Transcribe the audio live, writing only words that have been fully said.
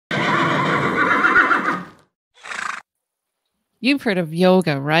You've heard of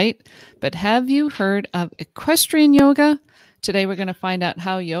yoga, right? But have you heard of equestrian yoga? Today we're going to find out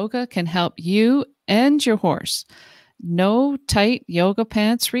how yoga can help you and your horse. No tight yoga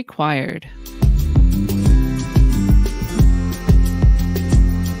pants required.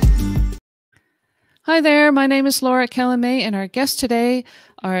 Hi there, my name is Laura Kelland-May, and our guests today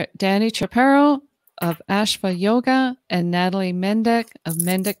are Danny Chapparo of Ashva Yoga and Natalie Mendik of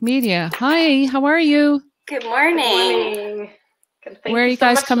Mendik Media. Hi, how are you? Good morning. Good morning. Where are you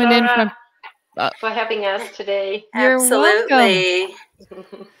guys coming in from? For having us today. You're Absolutely.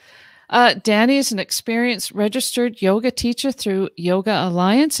 welcome. Danny is an experienced registered yoga teacher through Yoga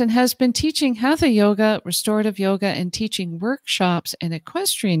Alliance and has been teaching Hatha Yoga, restorative yoga, and teaching workshops in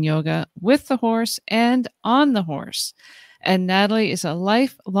equestrian yoga with the horse and on the horse. And Natalie is a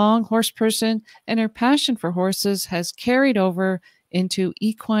lifelong horse person, and her passion for horses has carried over into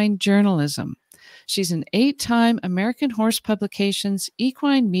equine journalism. She's an 8-time American Horse Publications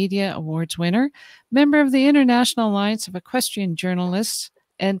Equine Media Awards winner, member of the International Alliance of Equestrian Journalists,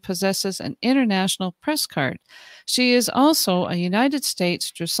 and possesses an international press card. She is also a United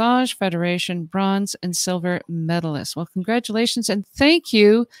States Dressage Federation bronze and silver medalist. Well, congratulations and thank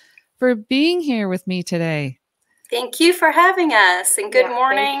you for being here with me today. Thank you for having us. And good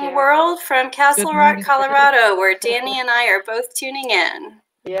morning, world, from Castle Rock, Colorado, where Danny and I are both tuning in.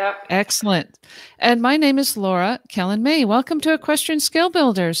 Yeah. Excellent. And my name is Laura Kelland-May. Welcome to Equestrian Skill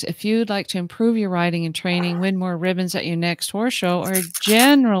Builders. If you'd like to improve your riding and training, win more ribbons at your next horse show, or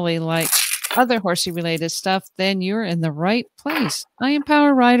generally like other horsey related stuff, then you're in the right place. I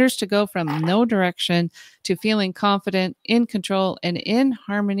empower riders to go from no direction to feeling confident, in control, and in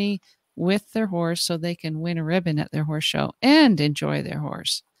harmony with their horse so they can win a ribbon at their horse show and enjoy their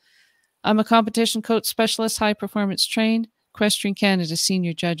horse. I'm a competition coach specialist, high performance trained, Equestrian Canada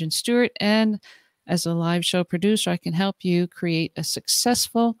senior judge and steward, and as a live show producer, I can help you create a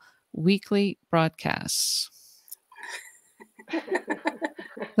successful weekly broadcast.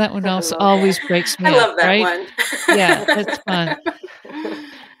 That one also always breaks me up. I love that right? one. Yeah, that's fun.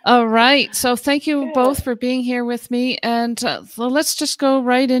 All right. So thank you both for being here with me. And so let's just go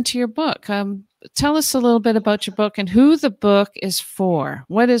right into your book. Tell us a little bit about your book and who the book is for.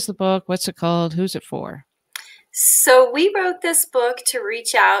 What is the book? What's it called? Who's it for? So we wrote this book to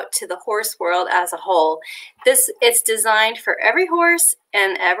reach out to the horse world as a whole. It's designed for every horse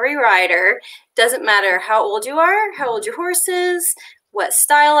and every rider. Doesn't matter how old you are, how old your horse is, what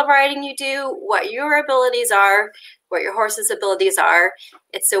style of riding you do, what your abilities are, what your horse's abilities are.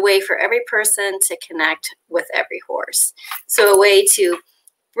 It's a way for every person to connect with every horse. So a way to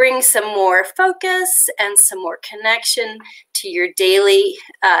bring some more focus and some more connection to your daily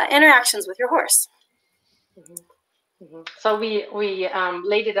interactions with your horse. So we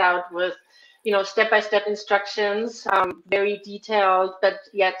laid it out with, step-by-step instructions, very detailed, but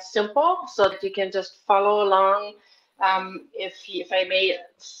yet simple, so that you can just follow along. If I may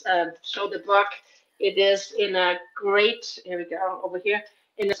show the book, it is in a great, here we go, over here,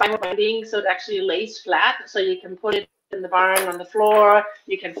 in the spiral binding, so it actually lays flat, so you can put it in the barn on the floor,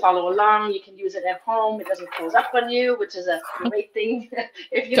 you can follow along, you can use it at home, it doesn't close up on you, which is a great thing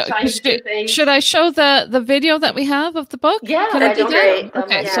if you're trying to do things. Should I show the video that we have of the book? Yeah, that'd be great.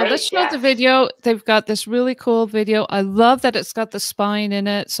 Okay, so let's show the video. They've got this really cool video. I love that it's got the spine in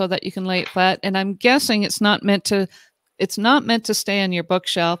it so that you can lay it flat, and I'm guessing it's not meant to stay on your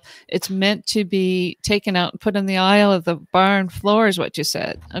bookshelf. It's meant to be taken out and put in the aisle of the barn floor is what you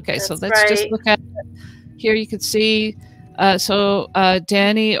said. Okay, so let's just look at it. Here you can see,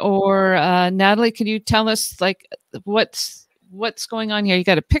 Danny or Natalie, can you tell us like what's going on here? You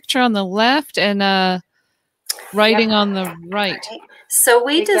got a picture on the left and writing on the right. So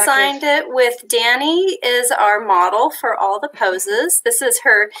we designed it with Danny is our model for all the poses. This is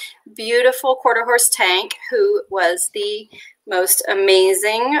her beautiful quarter horse Tank, who was the most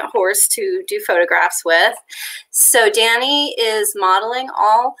amazing horse to do photographs with. So Danny is modeling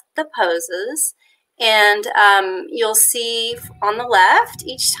all the poses. And you'll see on the left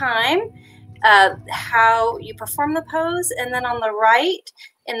each time how you perform the pose. And then on the right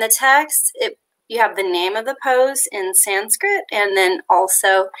in the text, you have the name of the pose in Sanskrit and then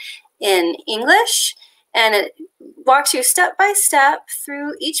also in English. And it walks you step by step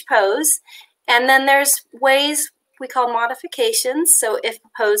through each pose. And then there's ways we call modifications. So if the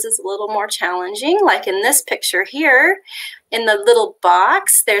pose is a little more challenging, like in this picture here, in the little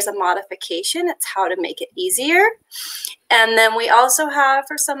box, there's a modification. It's how to make it easier. And then we also have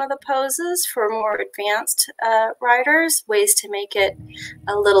for some of the poses for more advanced riders, ways to make it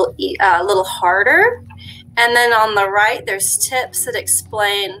a little harder. And then on the right, there's tips that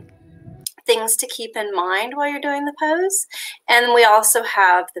explain things to keep in mind while you're doing the pose. And we also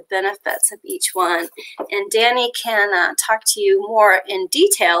have the benefits of each one. And Danny can talk to you more in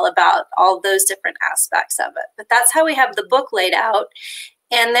detail about all those different aspects of it. But that's how we have the book laid out.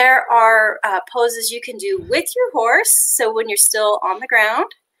 And there are poses you can do with your horse. So when you're still on the ground,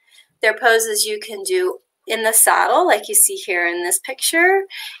 there are poses you can do in the saddle, like you see here in this picture.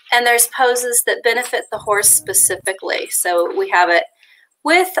 And there's poses that benefit the horse specifically. So we have it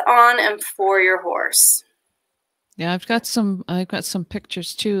with, on, and for your horse. Yeah, I've got some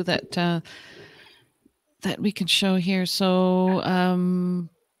pictures too that that we can show here. So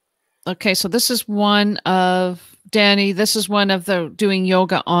okay, so this is one of Danny. This is one of the doing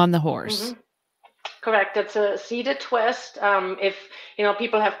yoga on the horse. Mm-hmm. Correct. It's a seated twist. If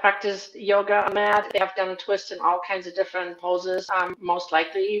people have practiced yoga on mat, they have done twists in all kinds of different poses. Most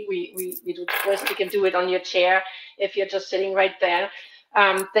likely, we do twist. You can do it on your chair if you're just sitting right there.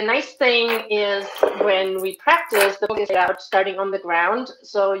 The nice thing is when we practice, the book is out starting on the ground,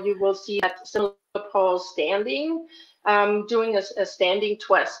 so you will see that similar pose standing, doing a standing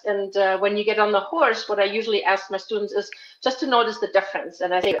twist. And when you get on the horse, what I usually ask my students is just to notice the difference.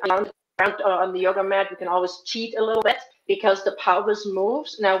 And I say on the yoga mat, you can always cheat a little bit because the pelvis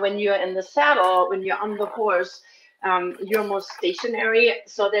moves. Now, when you're in the saddle, when you're on the horse, you're more stationary.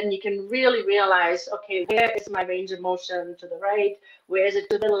 So then you can really realize, okay, where is my range of motion to the right? Where is it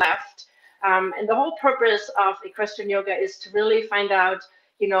to the left? And the whole purpose of equestrian yoga is to really find out,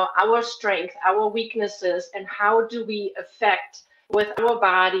 our strength, our weaknesses, and how do we affect with our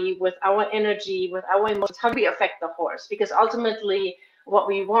body, with our energy, with our emotions, how do we affect the horse? Because ultimately, what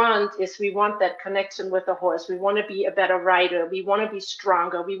we want is we want that connection with the horse. We want to be a better rider. We want to be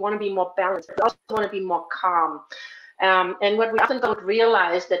stronger. We want to be more balanced. We also want to be more calm. And what we often don't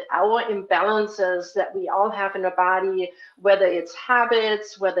realize that our imbalances that we all have in our body, whether it's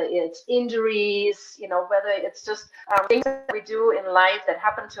habits, whether it's injuries, whether it's just things that we do in life that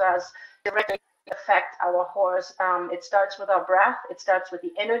happen to us directly affect our horse. It starts with our breath, it starts with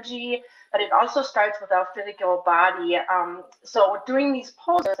the energy, but it also starts with our physical body. So doing these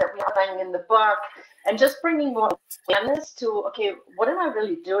poses that we outline in the book and just bringing more awareness to, okay, what am I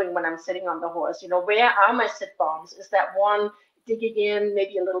really doing when I'm sitting on the horse? Where are my sit bones? Is that one digging in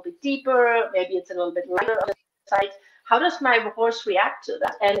maybe a little bit deeper? Maybe it's a little bit lighter on the side. How does my horse react to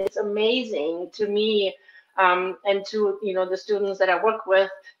that? And it's amazing to me and to the students that I work with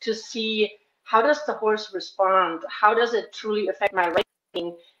to see how does the horse respond? How does it truly affect my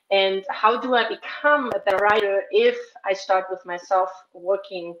riding? And how do I become a better rider if I start with myself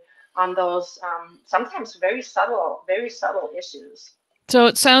working on those sometimes very subtle issues? So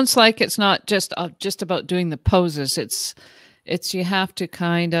it sounds like it's not just about doing the poses. It's you have to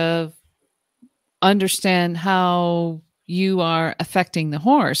kind of understand how you are affecting the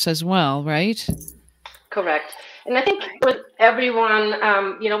horse as well, right? Correct. And I think with everyone,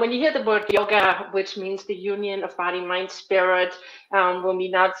 when you hear the word yoga, which means the union of body, mind, spirit, when we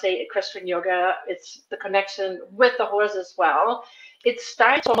not say equestrian yoga, it's the connection with the horse as well. It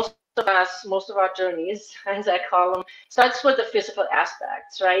starts for most of our journeys, as I call them, starts with the physical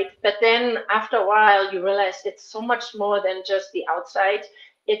aspects, right? But then after a while, you realize it's so much more than just the outside.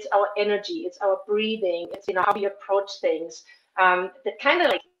 It's our energy, it's our breathing, it's how we approach things. That kind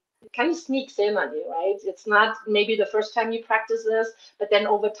of sneaks in on you, right? It's not maybe the first time you practice this, but then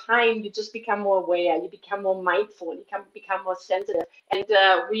over time you just become more aware, you become more mindful, you become more sensitive. And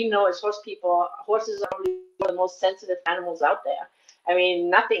we know as horse people, horses are probably one of the most sensitive animals out there. I mean,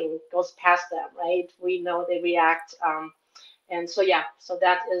 nothing goes past them, right? We know they react. And so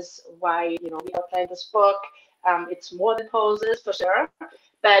that is why, we outlined this book. It's more than poses for sure,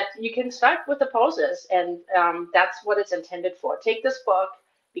 but you can start with the poses, and that's what it's intended for. Take this book,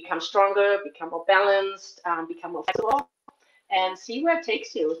 become stronger, become more balanced, become more flexible, and see where it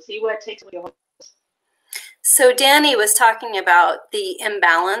takes you. See where it takes you. So Danny was talking about the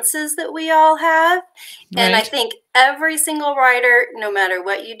imbalances that we all have. And I think every single rider, no matter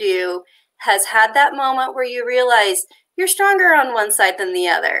what you do, has had that moment where you realize you're stronger on one side than the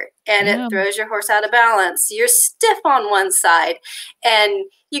other. And it throws your horse out of balance. You're stiff on one side. And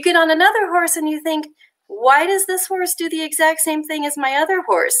you get on another horse and you think, why does this horse do the exact same thing as my other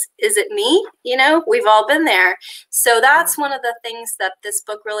horse? Is it me? We've all been there. So that's one of the things that this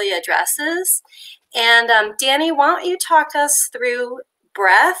book really addresses. And Danny, why don't you talk us through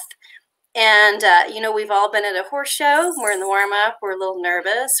breath? And, we've all been at a horse show. We're in the warm-up. We're a little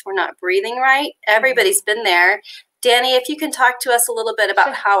nervous. We're not breathing right. Everybody's been there. Danny, if you can talk to us a little bit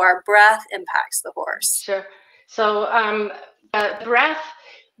about how our breath impacts the horse. Sure. So breath,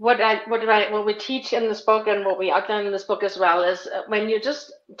 what we teach in this book and what we outline in this book as well is when you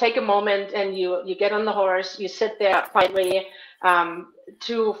just take a moment and you get on the horse, you sit there quietly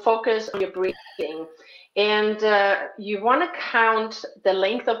to focus on your breathing. And you want to count the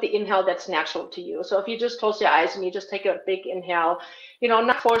length of the inhale that's natural to you. So if you just close your eyes and you just take a big inhale, you know,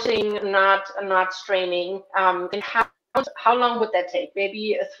 not forcing, not straining, and how long would that take?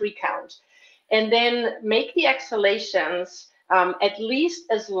 Maybe a 3 count. And then make the exhalations at least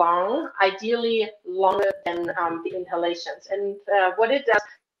as long, ideally longer than the inhalations. And what it does,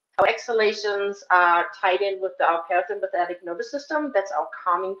 our exhalations are tied in with our parasympathetic nervous system. That's our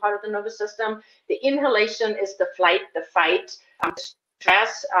calming part of the nervous system. The inhalation is the flight, the fight,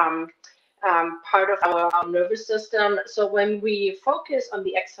 stress part of our nervous system. So when we focus on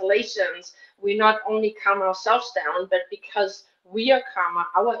the exhalations, we not only calm ourselves down, but because we are calmer,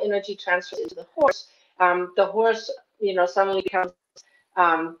 our energy transfers into the horse. The horse, you know, suddenly becomes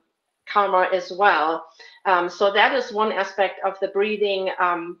calmer as well. So that is one aspect of the breathing.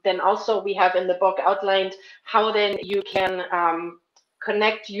 Then also we have in the book outlined how then you can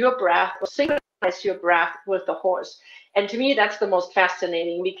connect your breath or synchronize your breath with the horse. And to me, that's the most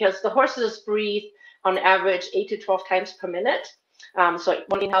fascinating because the horses breathe on average 8 to 12 times per minute. So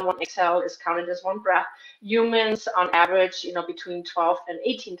 1 inhale, 1 exhale is counted as 1 breath. Humans on average, you know, between 12 and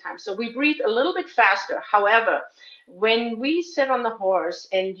 18 times. So we breathe a little bit faster. However, when we sit on the horse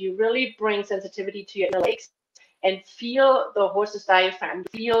and you really bring sensitivity to your inner legs and feel the horse's diaphragm,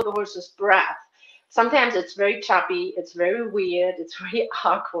 feel the horse's breath, sometimes it's very choppy, it's very weird, it's very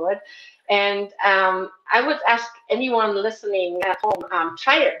awkward. And I would ask anyone listening at home,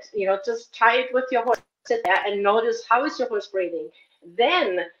 try it, you know, just try it with your horse, sit there and notice how is your horse breathing.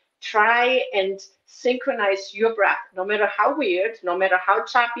 Then try and synchronize your breath, no matter how weird, no matter how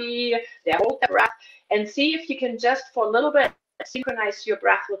choppy, they hold their breath, and see if you can just for a little bit synchronize your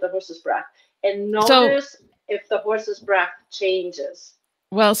breath with the horse's breath and notice if the horse's breath changes.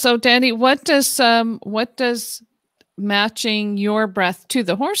 Well, so Danny, what does matching your breath to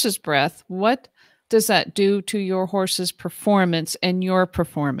the horse's breath, what does that do to your horse's performance and your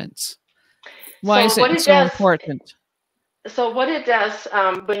performance? Why is it so important? So what it does,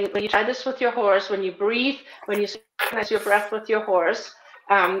 when you try this with your horse, when you breathe, when you synchronize your breath with your horse,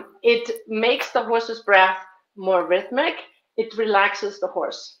 it makes the horse's breath more rhythmic. It relaxes the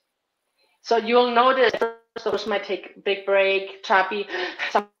horse. So you'll notice the horse might take a big break, choppy,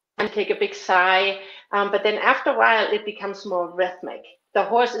 sometimes take a big sigh, but then after a while it becomes more rhythmic. The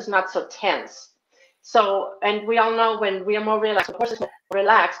horse is not so tense. So, and we all know when we are more relaxed, the horse is more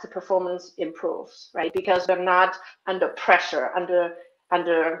relaxed, the performance improves, right? Because they're not under pressure,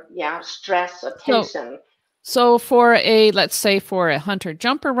 under stress or tension. So for let's say for a hunter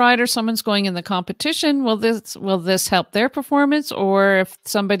jumper rider, someone's going in the competition, will this help their performance? Or if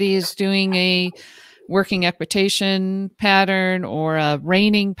somebody is doing a working equitation pattern or a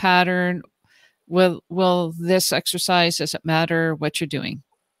reining pattern, will this exercise, does it matter what you're doing?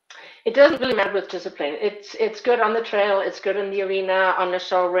 It doesn't really matter with discipline. It's good on the trail, it's good in the arena, on the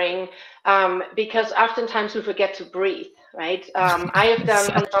show ring, because oftentimes we forget to breathe, right? I have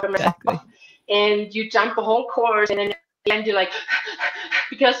done on the job myself, and you jump a whole course, and then at the end you're like,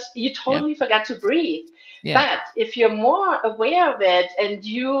 because you totally forgot to breathe. Yeah. But if you're more aware of it and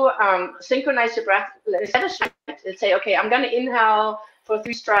you synchronize your breath, instead of say, okay, I'm going to inhale for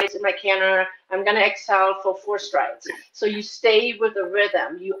 3 strides in my canter, I'm going to exhale for 4 strides. So you stay with the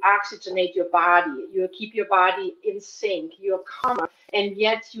rhythm, you oxygenate your body, you keep your body in sync, you're calmer, and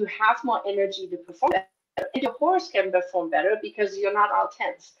yet you have more energy to perform better. And your horse can perform better because you're not all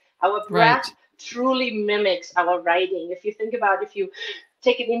tense. Our breath truly mimics our riding. If you think about, if you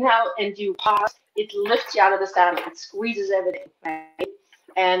take an inhale and you pause, it lifts you out of the saddle, it squeezes everything, right?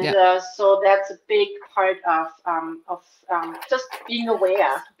 And so that's a big part of just being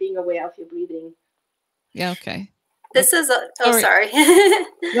aware of your breathing. Yeah. Okay. This is sorry.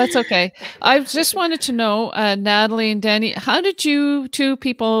 That's okay. I just wanted to know, Natalie and Danny, how did you two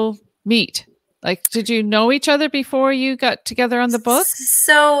people meet? Like, did you know each other before you got together on the book?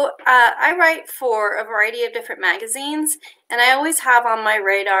 So I write for a variety of different magazines, and I always have on my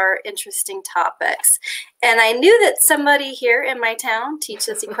radar interesting topics. And I knew that somebody here in my town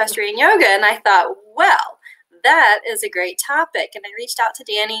teaches equestrian yoga, and I thought, well, that is a great topic. And I reached out to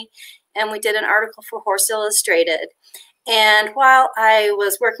Danny, and we did an article for Horse Illustrated. And while I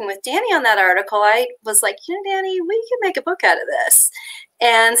was working with Danny on that article, I was like, you know, Danny, we can make a book out of this.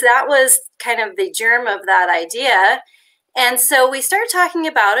 And that was kind of the germ of that idea. And so we started talking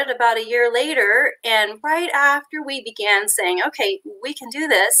about it about a year later. And right after we began saying, okay, we can do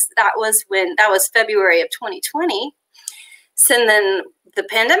this, that was February of 2020. So then the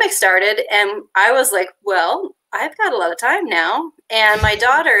pandemic started, and I was like, well, I've got a lot of time now. And my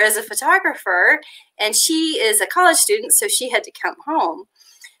daughter is a photographer, and she is a college student, so she had to come home.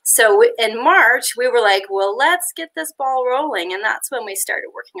 So in March, we were like, well, let's get this ball rolling. And that's when we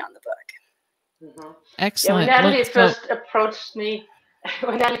started working on the book. Mm-hmm. Excellent. Yeah, when Natalie first approached me,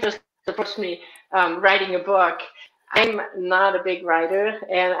 writing a book, I'm not a big writer,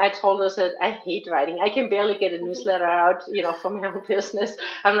 and I told her that I hate writing. I can barely get a newsletter out, you know, for my own business.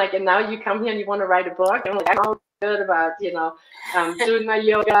 I'm like, and now you come here and you want to write a book? I'm like, I'm all good about, you know, doing my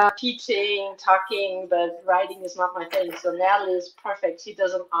yoga, teaching, talking, but writing is not my thing. So Natalie is perfect. She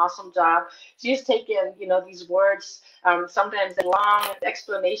does an awesome job. She's taken, you know, these words, sometimes a long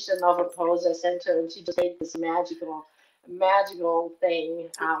explanation of a pose I sent her, and she just made this magical thing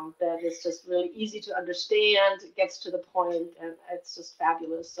that is just really easy to understand, gets to the point, and it's just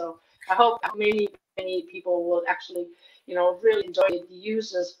fabulous. So I hope many people will actually, you know, really enjoy it,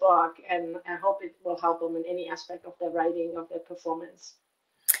 use this book, and I hope it will help them in any aspect of their writing, of their performance.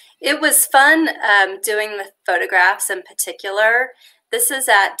 It was fun doing the photographs in particular. This is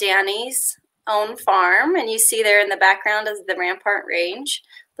at Danny's own farm, and you see there in the background is the Rampart Range.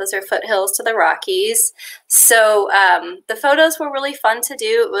 Those are foothills to the Rockies. So the photos were really fun to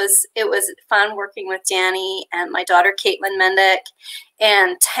do. It was fun working with Danny and my daughter Kelland-May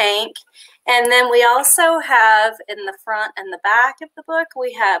and Tank. And then we also have in the front and the back of the book,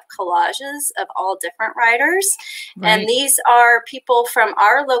 we have collages of all different riders. Right. And these are people from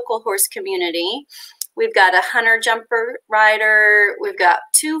our local horse community. We've got a hunter jumper rider, we've got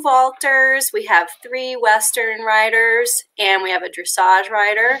 2 vaulters, we have 3 Western riders, and we have a dressage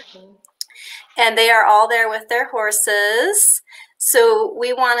rider. And they are all there with their horses. So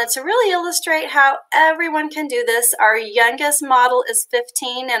we wanted to really illustrate how everyone can do this. Our youngest model is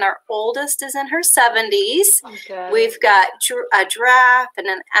 15 and our oldest is in her 70s. Okay. We've got a giraffe and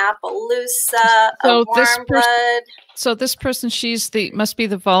an Appaloosa, a warm blood. So this person, must be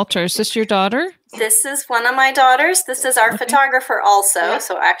the vaulter. Is this your daughter? This is one of my daughters. This is our photographer also. Yeah.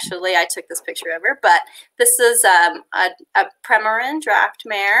 So actually I took this picture of her, but this is a Premarin draft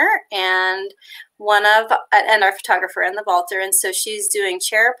mare and our photographer and the vaulter. And so she's doing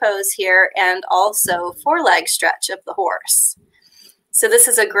chair pose here and also foreleg stretch of the horse. So this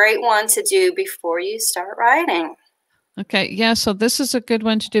is a great one to do before you start riding. Okay. Yeah. So this is a good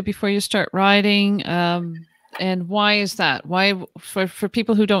one to do before you start riding. And why is that? Why, for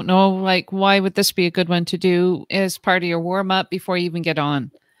people who don't know, like, why would this be a good one to do as part of your warm up before you even get on?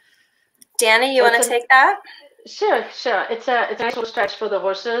 Danny, you want to take that? Sure. It's a nice little stretch for the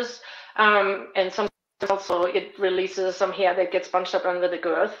horses. And sometimes also it releases some hair that gets bunched up under the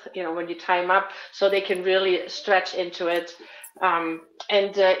girth, you know, when you tie them up, so they can really stretch into it. And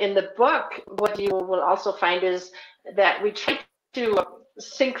in the book, what you will also find is that we try to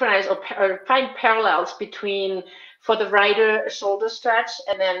synchronize or find parallels between, for the rider, a shoulder stretch,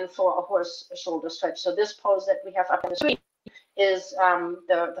 and then for a horse, a shoulder stretch. So this pose that we have up on the screen is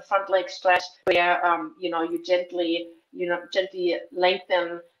the front leg stretch, where you know, you gently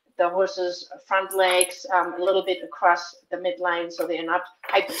lengthen the horse's front legs a little bit across the midline, so they're not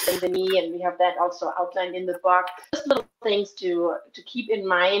hyperextend the knee, and we have that also outlined in the book. Just little things to keep in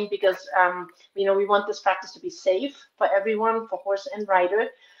mind, because you know, we want this practice to be safe for everyone, for horse and rider,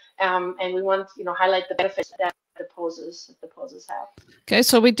 and we want, you know, highlight the benefits that the poses have. Okay,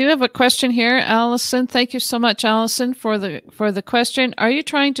 so we do have a question here, Allison. Thank you so much, Allison, for the question. Are you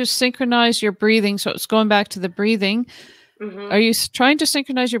trying to synchronize your breathing? So it's going back to the breathing. Mm-hmm. Are you trying to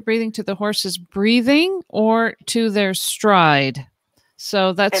synchronize your breathing to the horse's breathing or to their stride?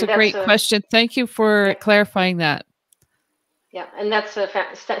 So that's a great question. Thank you for clarifying that. Yeah, and that's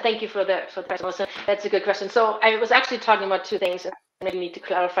thank you for the question. That's a good question. So I was actually talking about 2 things, and I need to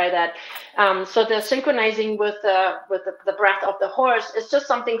clarify that. So the synchronizing with the breath of the horse is just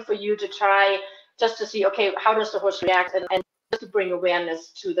something for you to try, just to see, okay, how does the horse react, and just to bring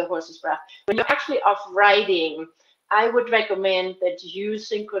awareness to the horse's breath. When you're actually off riding, I would recommend that you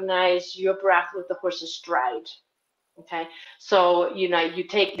synchronize your breath with the horse's stride. Okay, so you know, you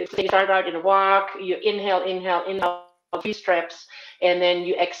start out in a walk, you inhale 3 steps, and then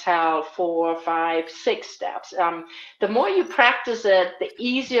you exhale 4, 5, 6 steps. The more you practice it, the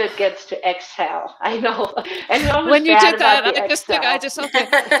easier it gets to exhale. I know. And when you did that, I just did that.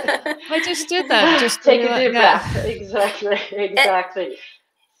 Just take a deep breath. Exactly.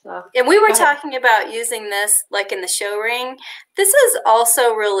 So, and we were talking about using this like in the show ring. This is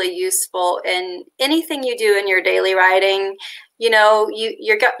also really useful in anything you do in your daily riding. You know,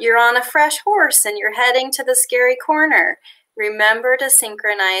 you're on a fresh horse and you're heading to the scary corner. remember to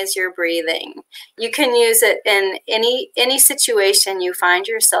synchronize your breathing. You can use it in any situation you find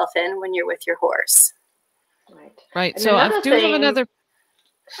yourself in when you're with your horse. Right. So I do have another.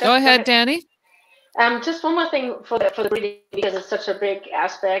 Go ahead, Danny. Just one more thing for the breathing, because it's such a big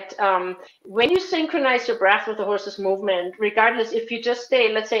aspect. When you synchronize your breath with the horse's movement, regardless if you just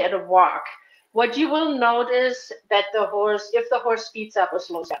stay, let's say, at a walk, what you will notice that if the horse speeds up or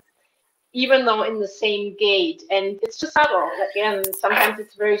slows down, even though in the same gait, and it's just subtle. Again, sometimes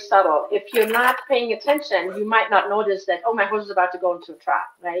it's very subtle. If you're not paying attention, you might not notice that, oh, my horse is about to go into a trot,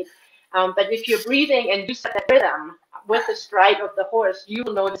 right? But if you're breathing and you set that rhythm with the stride of the horse, you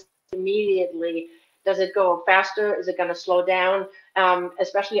will notice immediately. Does it go faster? Is it going to slow down?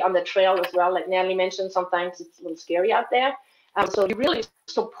 Especially on the trail as well. Like Natalie mentioned, sometimes it's a little scary out there. So you really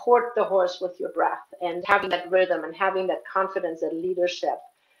support the horse with your breath and having that rhythm and having that confidence and leadership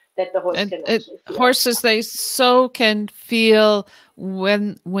that the horse can actually feel. Horses, they so can feel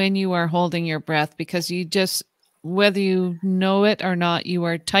when you are holding your breath, because you just, whether you know it or not, you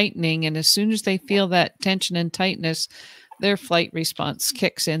are tightening. And as soon as they feel that tension and tightness, their flight response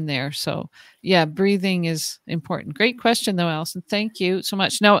kicks in there. So yeah, breathing is important. Great question though, Allison. Thank you so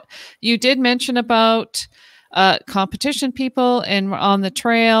much. Now, you did mention about competition people and on the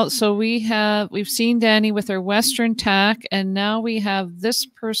trail. So we've seen Danny with her Western tack, and now we have this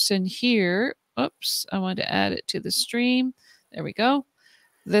person here. Oops, I want to add it to the stream. There we go.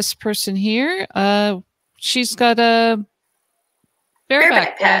 This person here, she's got a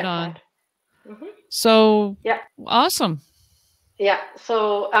bareback pad on. Mm-hmm. So yeah, awesome. Yeah,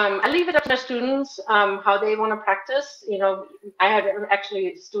 so I leave it up to my students how they want to practice. You know, I have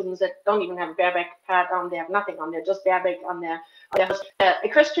actually students that don't even have a bareback pad on. They have nothing on there, just bareback on their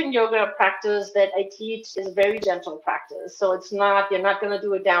equestrian yoga practice that I teach is a very gentle practice. So it's not, you're not going to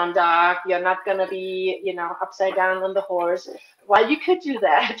do a down dog. You're not going to be, you know, upside down on the horse. While you could do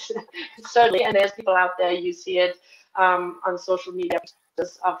that, certainly, and there's people out there, you see it on social media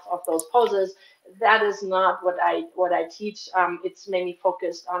of those poses. That is not what I teach. It's mainly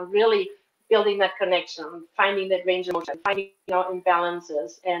focused on really building that connection, finding that range of motion, finding, you know,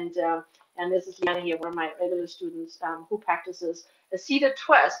 imbalances. And this is Liana here, one of my regular students who practices a seated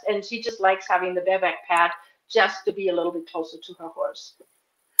twist, and she just likes having the bareback pad just to be a little bit closer to her horse.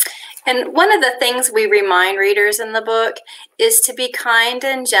 And one of the things we remind readers in the book is to be kind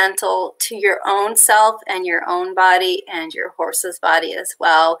and gentle to your own self and your own body and your horse's body as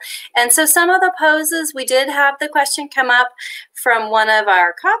well. And so some of the poses, we did have the question come up from one of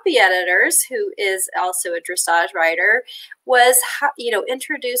our copy editors, who is also a dressage writer, was, you know,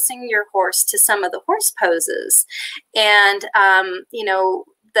 introducing your horse to some of the horse poses. And, you know,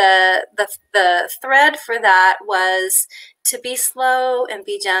 the thread for that was to be slow and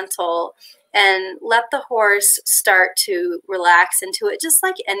be gentle and let the horse start to relax into it, just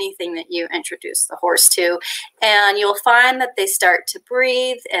like anything that you introduce the horse to. And you'll find that they start to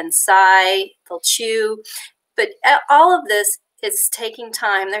breathe and sigh, they'll chew. But all of this is taking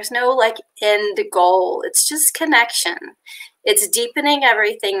time. There's no like end goal. It's just connection. It's deepening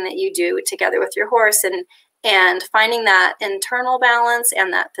everything that you do together with your horse and finding that internal balance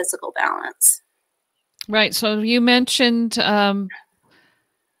and that physical balance. Right. So you mentioned,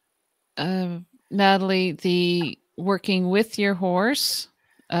 Natalie, the working with your horse.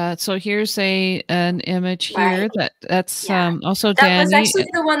 So here's an image here that's also Danny. That was actually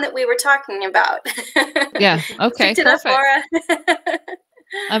the one that we were talking about. Yeah. Okay. Picked it up, Laura.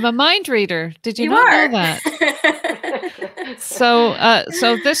 I'm a mind reader. Did you not know that? So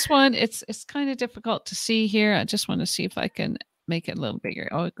this one, it's kind of difficult to see here. I just want to see if I can make it a little bigger.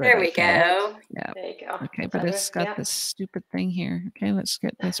 Oh, good. There we go. Yeah. There you go. Okay, but it's got this stupid thing here. Okay, let's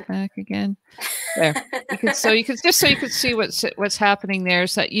get this back again. There. You can see what's happening there.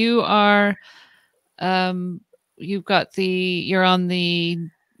 Is that you are, you're on the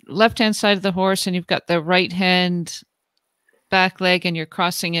left-hand side of the horse, and you've got the right hand back leg, and you're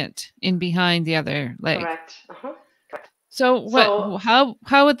crossing it in behind the other leg. Correct. Uh-huh. So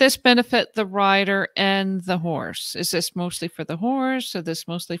how would this benefit the rider and the horse? Is this mostly for the horse, or this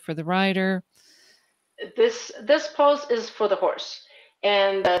mostly for the rider? This pose is for the horse,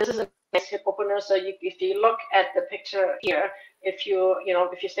 and this is a nice hip opener. So if you look at the picture here, if you're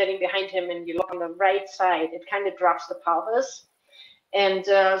standing behind him and you look on the right side, it kind of drops the pelvis. And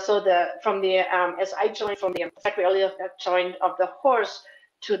so from the SI joint, from the sacroiliac joint of the horse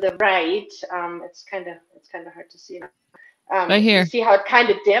to the right, it's kind of hard to see now. Right here. You see how it kind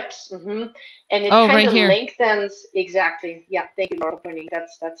of dips, and it kind of lengthens. Exactly. Yeah. Thank you, Laura, for pointing.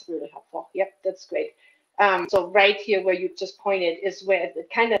 That's really helpful. Yep, that's great. So right here where you just pointed is where it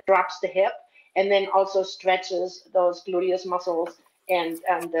kind of drops the hip, and then also stretches those gluteus muscles and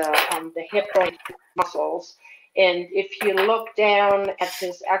the hip joint muscles. And if you look down at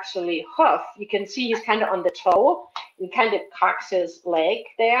his actually hoof, you can see he's kind of on the toe and kind of cocks his leg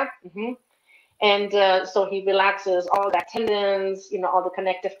there. And so he relaxes all that tendons, you know, all the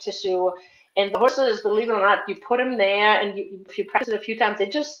connective tissue. And the horses, believe it or not, you put them there, and if you practice it a few times, they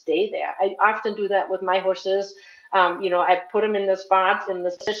just stay there. I often do that with my horses. You know, I put them in the spot, in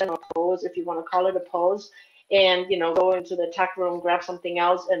the position or pose, if you want to call it a pose, and, you know, go into the tuck room, grab something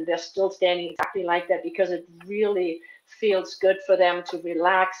else, and they're still standing exactly like that, because it really feels good for them to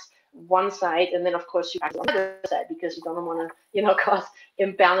relax one side, and then of course you practice on the other side, because you don't want to, you know, cause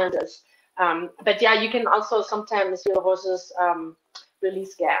imbalances. But yeah, you can also sometimes feel the horses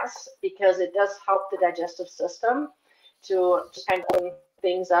release gas, because it does help the digestive system to just kind of open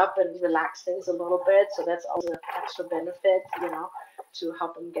things up and relax things a little bit. So that's also an extra benefit, you know, to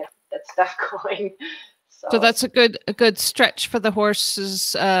help them get that stuff going. So that's a good stretch for the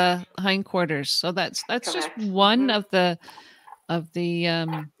horse's hindquarters. So that's correct. just one of the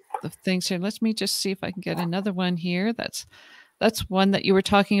things here. Let me just see if I can get another one here. That's one that you were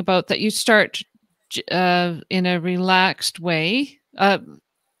talking about, that you start in a relaxed way.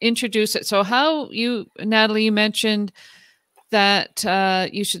 Introduce it. So how Natalie, you mentioned that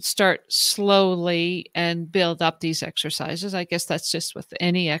you should start slowly and build up these exercises. I guess that's just with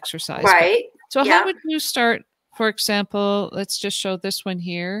any exercise. Right. So how would you start, for example, let's just show this one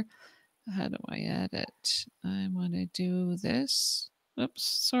here. How do I add it? I want to do this. Oops,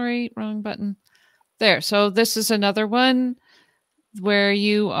 sorry, wrong button. There. So this is another one where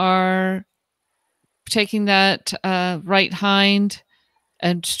you are taking that right hind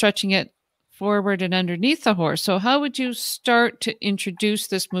and stretching it forward and underneath the horse. So how would you start to introduce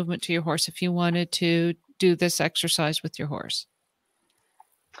this movement to your horse if you wanted to do this exercise with your horse?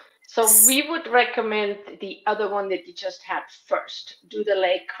 So we would recommend the other one that you just had first. Do the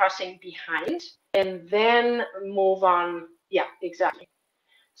leg crossing behind and then move on. Yeah, exactly.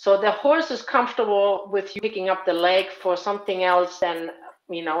 So the horse is comfortable with you picking up the leg for something else than,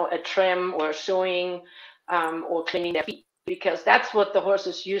 you know, a trim or shoeing or cleaning their feet, because that's what the horse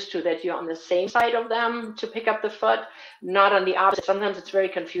is used to, that you're on the same side of them to pick up the foot, not on the opposite. Sometimes it's very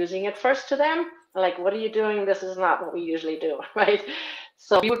confusing at first to them. Like, what are you doing? This is not what we usually do, right?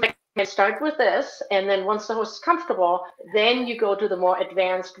 So you would start with this, and then once the horse is comfortable, then you go to the more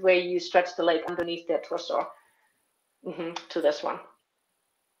advanced where you stretch the leg underneath their torso to this one.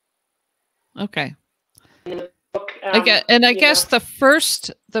 Okay. Book, I guess the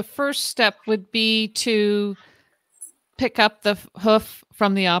first step would be to pick up the hoof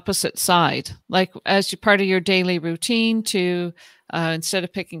from the opposite side, like as part of your daily routine. To instead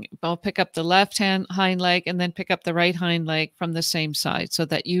of pick up the left hind leg and then pick up the right hind leg from the same side, so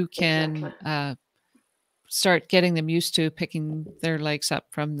that you can start getting them used to picking their legs up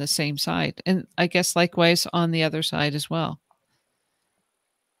from the same side. And I guess likewise on the other side as well.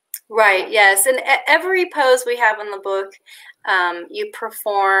 Right. Yes. And every pose we have in the book, you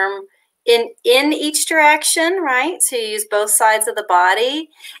perform in each direction, right? So you use both sides of the body.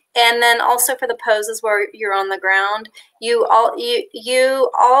 And then also for the poses where you're on the ground, you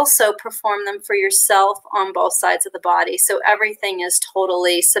also perform them for yourself on both sides of the body. So everything is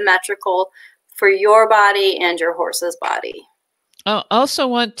totally symmetrical for your body and your horse's body. I also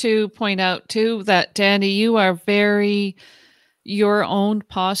want to point out too that, Danny, your own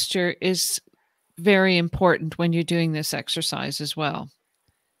posture is very important when you're doing this exercise as well.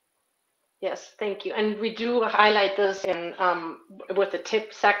 Yes, thank you. And we do highlight this in with the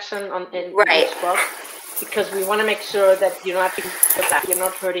tip section in each book, because we want to make sure that you're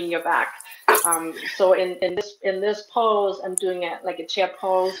not hurting your back. So in this pose, I'm doing like a chair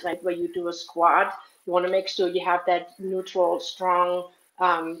pose, like where you do a squat. You want to make sure you have that neutral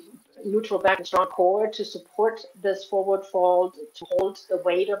back and strong core to support this forward fold, to hold the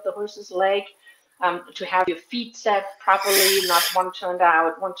weight of the horse's leg, to have your feet set properly, not one turned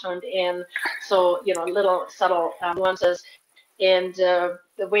out, one turned in. So, you know, little subtle nuances. And the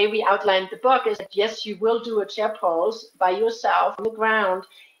way we outlined the book is that, yes, you will do a chair pose by yourself on the ground.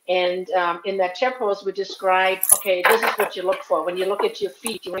 And in that chair pose, we describe, okay, this is what you look for. When you look at your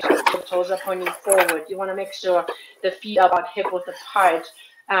feet, you want to make sure the toes are pointing forward. You want to make sure the feet are about hip width apart.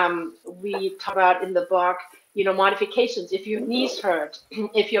 We talk about in the book, you know, modifications. If your knees hurt,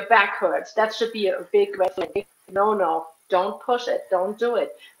 if your back hurts, that should be a big red flag. No, don't push it. Don't do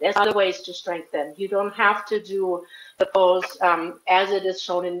it. There's other ways to strengthen. You don't have to do the pose as it is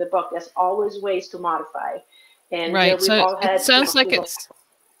shown in the book. There's always ways to modify. And right. So it sounds like it's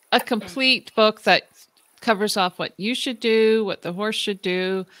a complete book that covers off what you should do, what the horse should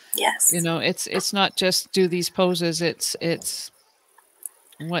do. Yes. You know, it's not just do these poses. It's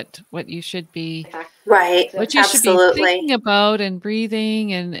what you should be right. What you Absolutely. should be thinking about and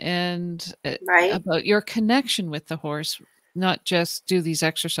breathing and right. about your connection with the horse, not just do these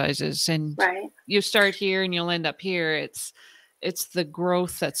exercises and right. you start here and you'll end up here. It's the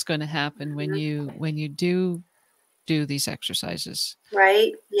growth that's going to happen when you do these exercises.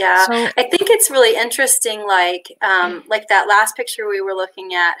 Right. Yeah. So, I think it's really interesting, like that last picture we were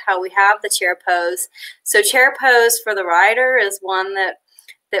looking at, how we have the chair pose. So chair pose for the rider is one that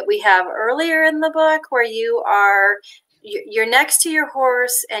we have earlier in the book, where you're next to your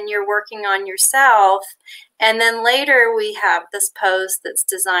horse and you're working on yourself. And then later we have this pose that's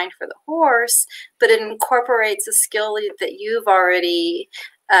designed for the horse, but it incorporates a skill that you've already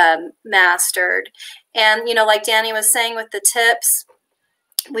mastered. And, you know, like Danny was saying with the tips,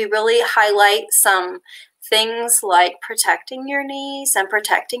 we really highlight some things like protecting your knees and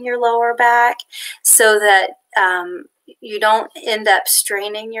protecting your lower back, so that you don't end up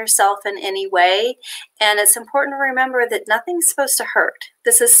straining yourself in any way. And it's important to remember that nothing's supposed to hurt.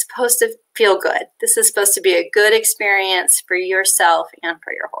 This is supposed to feel good. This is supposed to be a good experience for yourself and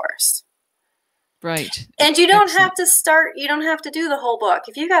for your horse. Right. And you don't have to you don't have to do the whole book.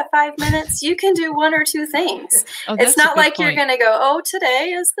 If you got 5 minutes, you can do 1 or 2 things. It's not like you're going to go, oh,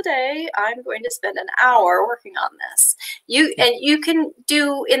 today is the day I'm going to spend an hour working on this. And you can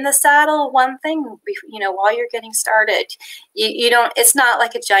do in the saddle 1 thing, you know, while you're getting started. You don't, it's not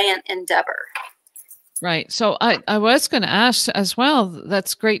like a giant endeavor. Right. So I was going to ask as well,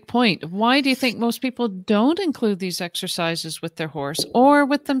 that's a great point. Why do you think most people don't include these exercises with their horse or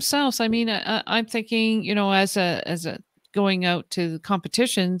with themselves? I mean, I'm thinking, you know, as a going out to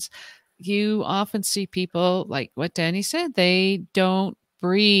competitions, you often see people like what Danny said, they don't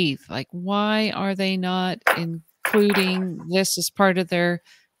breathe. Like, why are they not including this as part of their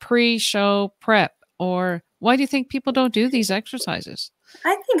pre-show prep? Or why do you think people don't do these exercises?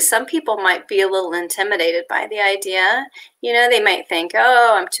 I think some people might be a little intimidated by the idea. You know, they might think,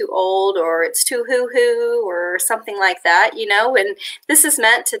 oh, I'm too old, or it's too hoo-hoo, or something like that, you know, and this is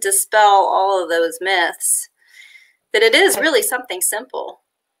meant to dispel all of those myths, that it is really something simple.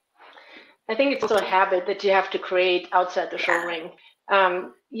 I think it's also a habit that you have to create outside the show ring.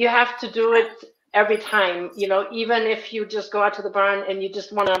 You have to do it every time, you know, even if you just go out to the barn and you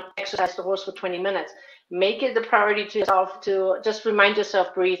just want to exercise the horse for 20 minutes. Make it the priority to yourself to just remind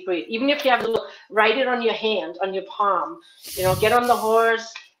yourself, breathe, breathe. Even if you have a little, write it on your hand, on your palm, you know, get on the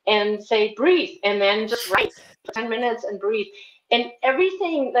horse and say, breathe, and then just write for 10 minutes and breathe. And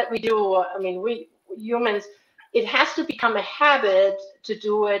everything that we do, I mean, we humans, it has to become a habit to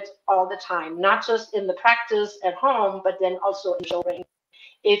do it all the time, not just in the practice at home, but then also in show ring.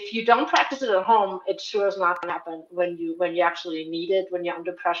 If you don't practice it at home, it sure is not going to happen when you actually need it, when you're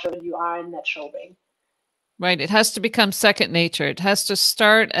under pressure, when you are in that show ring. Right. It has to become second nature. It has to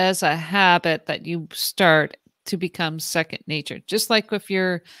start as a habit that you start to become second nature. Just like if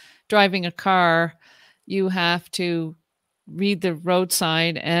you're driving a car, you have to read the road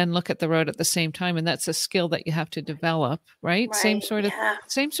sign and look at the road at the same time. And that's a skill that you have to develop, right? Same sort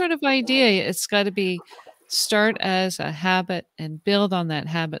of idea. It's got to be start as a habit and build on that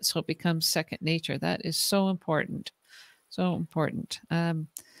habit so it becomes second nature. That is so important. So important.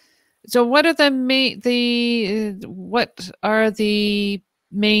 So what are the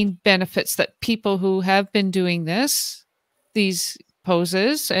main benefits that people who have been doing these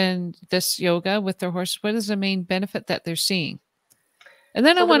poses and this yoga with their horse, what is the main benefit that they're seeing? And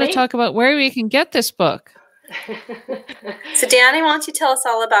then I want to talk about where we can get this book. So Danny, why don't you tell us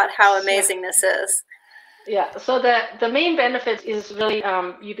all about how amazing this is? Yeah, so the main benefit is really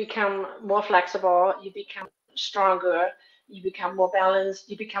you become more flexible, you become stronger, you become more balanced,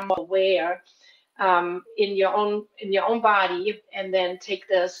 you become more aware in your own body, and then take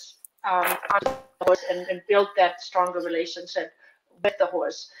this on the horse and build that stronger relationship with the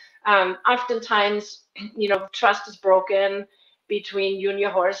horse. Oftentimes, you know, trust is broken between you and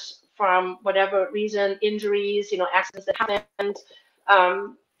your horse from whatever reason, injuries, you know, accidents that happened.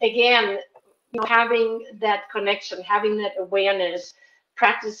 Again, you know, having that connection, having that awareness,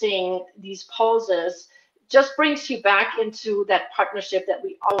 practicing these poses just brings you back into that partnership that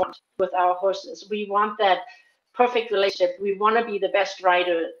we all want with our horses. We want that perfect relationship. We want to be the best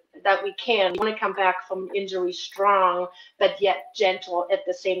rider that we can. We want to come back from injury strong, but yet gentle at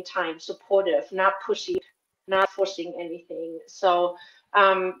the same time, supportive, not pushy, not forcing anything. So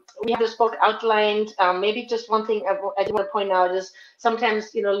we have this book outlined. Maybe just one thing I do want to point out is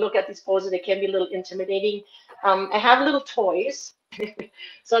sometimes, you know, look at these poses, they can be a little intimidating. I have little toys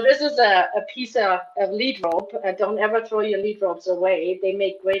So this is a piece of lead rope. Don't ever throw your lead ropes away. They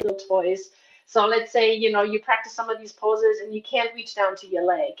make great little toys. So let's say, you know, you practice some of these poses and you can't reach down to your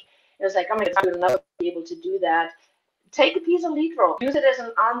leg. It's like, oh my God, I'll never be able to do that. Take a piece of lead rope, use it as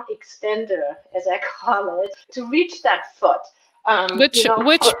an arm extender, as I call it, to reach that foot. Which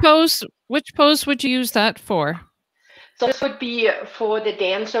pose would you use that for? So this would be for the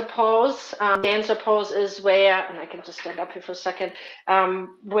dancer pose. Dancer pose is where, and I can just stand up here for a second,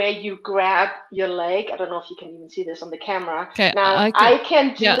 where you grab your leg. I don't know if you can even see this on the camera. Okay, now, I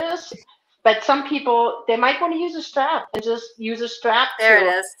can do this, but some people, they might want to use a strap and just use a strap. There it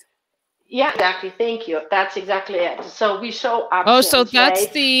is. Yeah, exactly. Thank you. That's exactly it. So we show options. Oh, so that's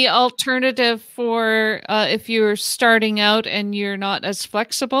right? the alternative for if you're starting out and you're not as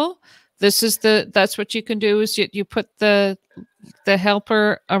flexible. This is that's what you can do, is you put the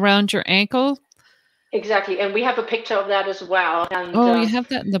helper around your ankle. Exactly. And we have a picture of that as well. And, you have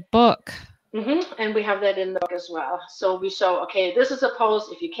that in the book. And we have that in the book as well. So we show, okay, this is a pose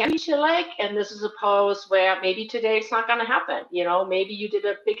if you can't reach your leg, and this is a pose where maybe today it's not going to happen. You know, maybe you did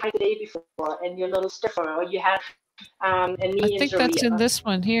a big hike the day before and you're a little stiffer, or you had a knee injury. I think that's in this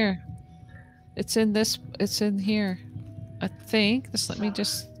one here. It's in this. It's in here. I think. Let me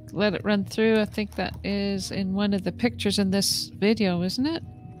just let it run through. I think that is in one of the pictures in this video, isn't it?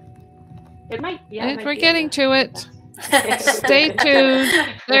 It might. Yeah. We're getting to it. Stay tuned.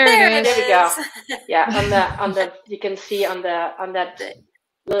 There it is. There we go. Yeah, on the you can see on that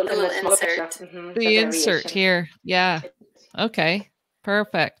little insert. The insert here. Yeah. Okay.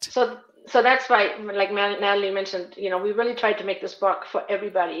 Perfect. So that's why, like Natalie mentioned, you know, we really tried to make this book for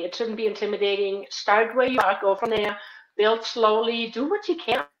everybody. It shouldn't be intimidating. Start where you are. Go from there. Build slowly. Do what you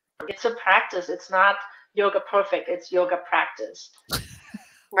can. It's a practice. It's not yoga perfect. It's yoga practice.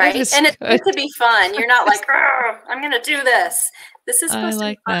 Right. And it's meant to be fun. You're not like, I'm going to do this. This is supposed to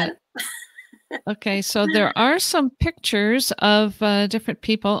be fun. Okay. So there are some pictures of different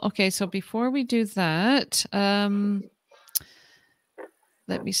people. Okay. So before we do that,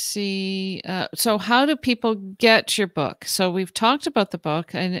 let me see. So how do people get your book? So we've talked about the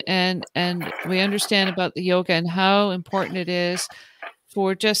book and we understand about the yoga and how important it is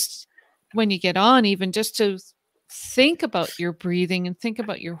for just when you get on, even just to think about your breathing and think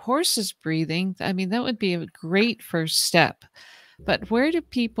about your horse's breathing. I mean, that would be a great first step. But where do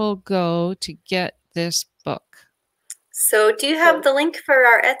people go to get this book? So do you have the link for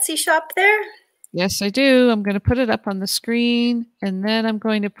our Etsy shop there? Yes, I do. I'm going to put it up on the screen, and then I'm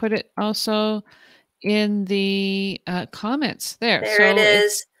going to put it also in the comments there. There it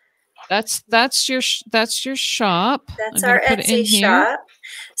is. That's your shop. That's our Etsy shop.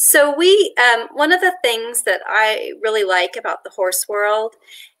 So we one of the things that I really like about the horse world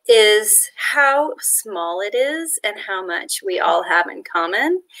is how small it is and how much we all have in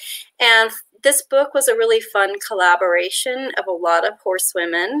common. And this book was a really fun collaboration of a lot of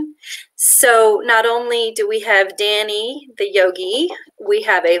horsewomen. So not only do we have Danny, the yogi, we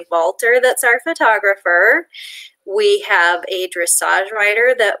have a vaulter that's our photographer. We have a dressage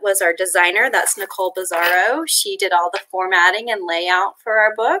rider that was our designer. That's Nicole Bizzaro. She did all the formatting and layout for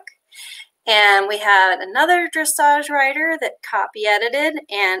our book. And we had another dressage rider that copy edited,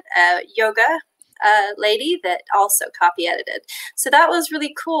 and a yoga lady that also copy edited. So that was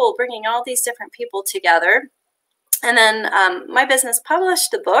really cool, bringing all these different people together. And then my business published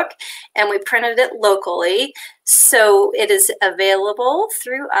the book, and we printed it locally. So it is available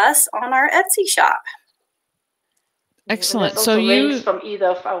through us on our Etsy shop. Excellent. So links from either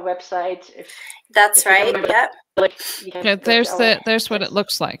of our websites. That's right. Yep. Yeah, there's what it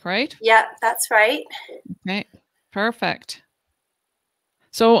looks like, right? Yeah, that's right. Okay, perfect.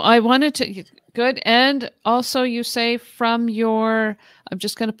 So I wanted to good, and also you say from your. I'm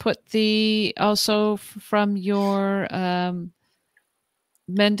just going to put also from your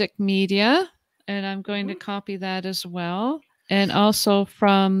Mendik Media, and I'm going to copy that as well, and also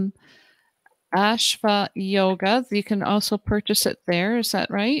from Ashva Yoga. You can also purchase it there. Is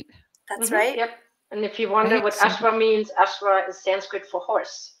that right? That's right. Yep. And if you wonder what Ashva means, Ashva is Sanskrit for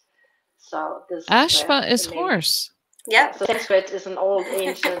horse. So this Ashva is horse. Yeah. So Sanskrit is an old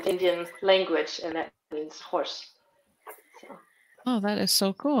ancient Indian language, and that means horse. So. Oh, that is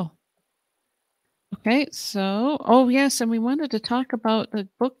so cool. Okay, so yes, and we wanted to talk about the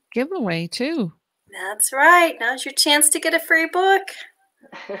book giveaway too. That's right. Now's your chance to get a free book.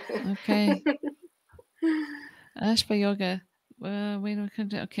 Okay. Ashva Yoga.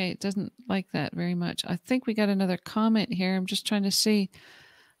 Okay, it doesn't like that very much. I think we got another comment here. I'm just trying to see.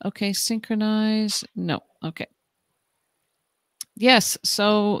 Okay, synchronize. No. Okay. Yes,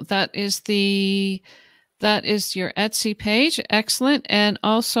 so that is the that is your Etsy page. Excellent. And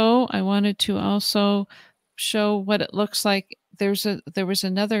also, I wanted to also show what it looks like. There was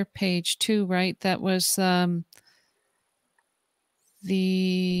another page too, right? That was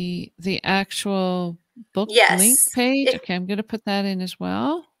the actual book link page. Okay, I'm going to put that in as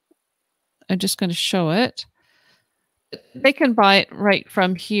well. I'm just going to show it. They can buy it right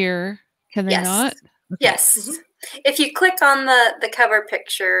from here, can they not? Okay. Yes. Mm-hmm. If you click on the cover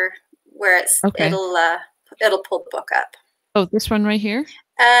picture where it's it'll pull the book up. Oh, this one right here?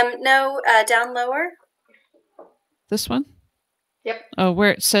 No, down lower. This one? Yep. Oh,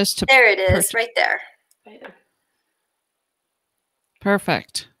 where it says to There it is, right there.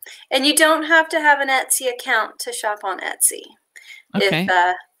 Perfect. And you don't have to have an Etsy account to shop on Etsy. Okay.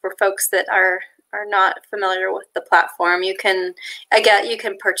 If for folks that are not familiar with the platform, you can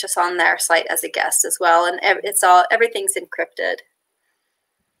purchase on their site as a guest as well, and everything's encrypted.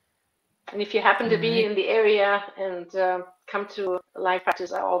 And if you happen to be in the area and come to a live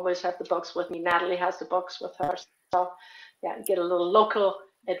practice, I always have the box with me. Natalie has the box with her, so yeah, get a little local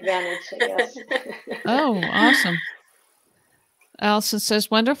advantage, I guess. Oh, awesome. Allison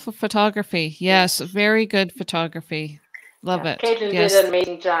says, wonderful photography. Yes, very good photography. Love it. Caitlin did an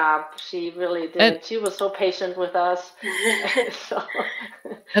amazing job. She really did. She was so patient with us.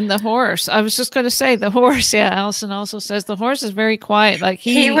 And the horse. I was just going to say the horse. Yeah, Allison also says the horse is very quiet. Like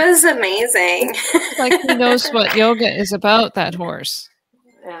he was amazing. Like he knows what yoga is about, that horse.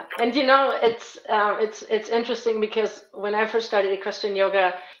 Yeah, and you know, it's interesting because when I first started equestrian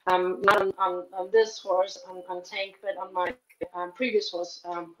yoga, not on this horse, on Tank, but on my previous horse,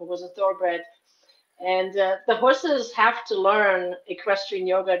 who was a thoroughbred. And the horses have to learn equestrian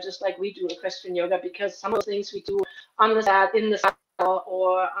yoga just like we do equestrian yoga, because some of the things we do on the saddle, in the saddle,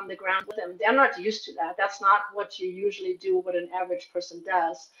 or on the ground with them, they're not used to that. That's not what you usually do, what an average person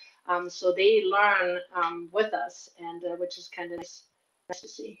does. So they learn with us, and which is kind of nice to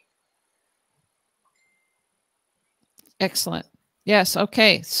see. Excellent. Yes.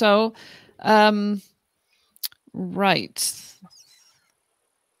 Okay. So, right.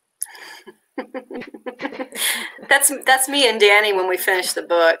 That's me and Danny when we finish the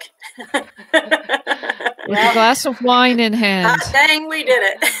book. With a glass of wine in hand. Dang, we did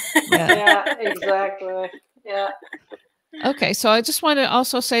it. Yeah, exactly. Yeah. Okay, so I just want to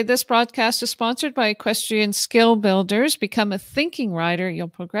also say this broadcast is sponsored by Equestrian Skill Builders. Become a thinking rider. You'll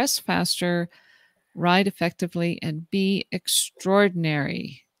progress faster, ride effectively, and be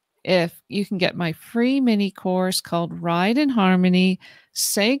extraordinary. If you can get my free mini course called Ride in Harmony,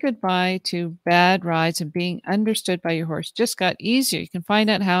 say goodbye to bad rides and being understood by your horse. Just got easier. You can find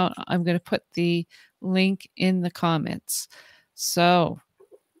out how. I'm going to put the link in the comments. So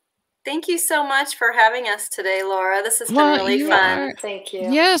thank you so much for having us today, Laura. This has been really fun. Thank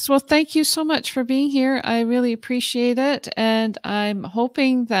you. Yes, well, thank you so much for being here. I really appreciate it. And I'm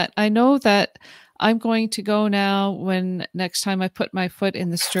hoping that I know that I'm going to go now. When next time I put my foot in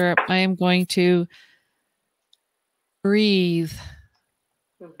the stirrup, I am going to breathe.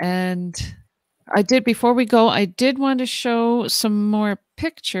 And before we go, I did want to show some more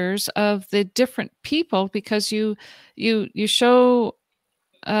pictures of the different people, because you show,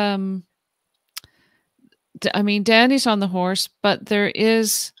 I mean, Danny's on the horse, but there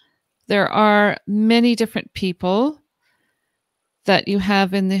are many different people that you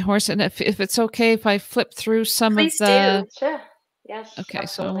have in the horse. And if it's okay if I flip through some Please of the... do. Sure. Yes. Okay,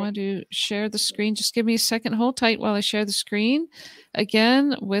 absolutely. So I want to share the screen. Just give me a second. Hold tight while I share the screen.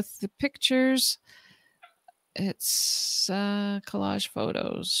 Again, with the pictures. It's collage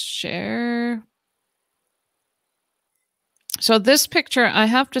photos. Share. So this picture, I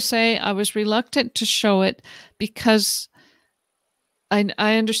have to say, I was reluctant to show it because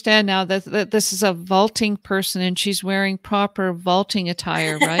I understand now that this is a vaulting person and she's wearing proper vaulting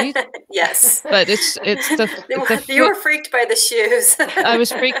attire, right? Yes. But it's the you were freaked by the shoes. I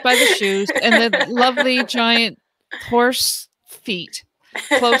was freaked by the shoes and the lovely giant horse feet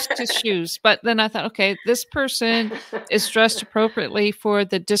close to shoes. But then I thought, okay, this person is dressed appropriately for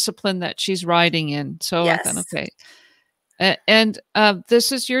the discipline that she's riding in. So yes. I thought, okay. And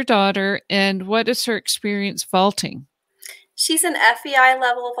this is your daughter. And what is her experience vaulting? She's an FEI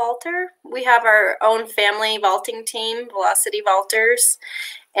level vaulter. We have our own family vaulting team, Velocity Vaulters,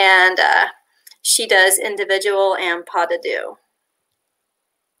 and she does individual and pas de deux.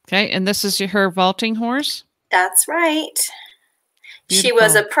 Okay, and this is her vaulting horse? That's right. Beautiful. She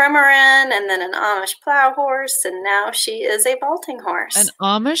was a Premarin and then an Amish plow horse, and now she is a vaulting horse. An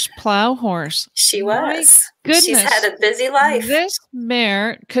Amish plow horse. She was. My goodness. She's had a busy life. This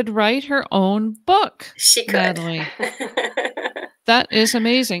mare could write her own book. She could. Natalie. That is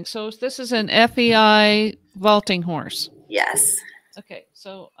amazing. So this is an FEI vaulting horse. Yes. Okay,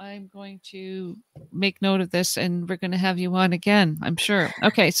 so I'm going to make note of this, and we're going to have you on again, I'm sure.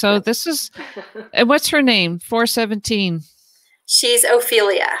 Okay, so this is, and what's her name? 417. She's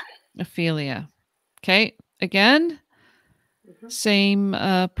Ophelia. Ophelia. Okay, again, same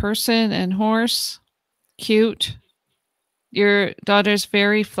person and horse. Cute. Your daughter's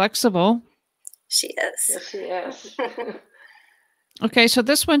very flexible. She is. Yes, she is. Okay, so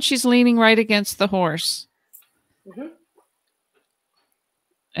this one, she's leaning right against the horse.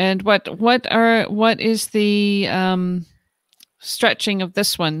 And what is the stretching of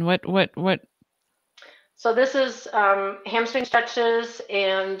this one? What? So this is hamstring stretches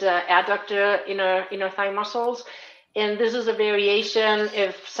and adductor inner thigh muscles. And this is a variation.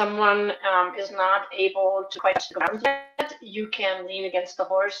 If someone is not able to quite touch the ground yet, you can lean against the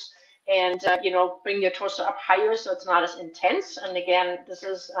horse and bring your torso up higher so it's not as intense. And again, this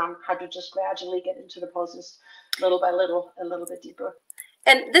is how to just gradually get into the poses little by little, a little bit deeper.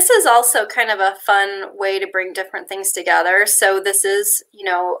 And this is also kind of a fun way to bring different things together. So this is,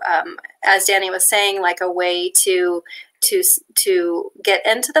 as Danny was saying, like a way to get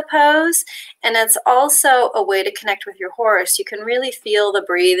into the pose. And it's also a way to connect with your horse. You can really feel the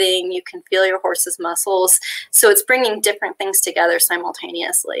breathing. You can feel your horse's muscles. So it's bringing different things together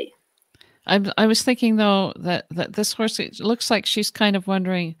simultaneously. I was thinking, though, that this horse, it looks like she's kind of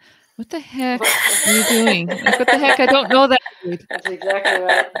wondering, what the heck are you doing? Like, what the heck? I don't know that. That's exactly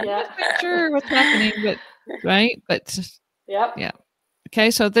right. Yeah. I'm not sure what's happening, but right. But yep. Yeah.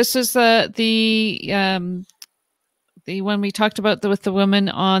 Okay. So this is the one we talked about with the woman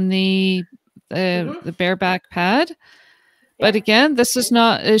on the bareback pad. But again, this is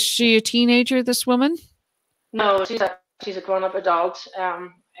not. Is she a teenager? This woman? No, she's a grown-up adult,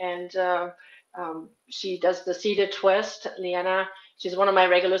 and she does the seated twist. Leanna. She's one of my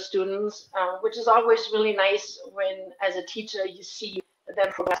regular students, which is always really nice when, as a teacher, you see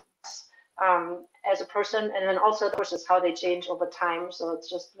them progress as a person, and then also the horses, how they change over time. So it's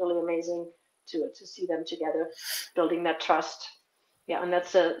just really amazing to see them together, building that trust. Yeah, and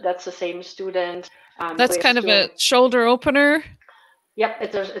that's the same student. That's kind of a shoulder opener. Yep,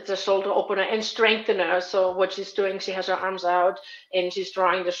 it's a shoulder opener and strengthener. So what she's doing, she has her arms out and she's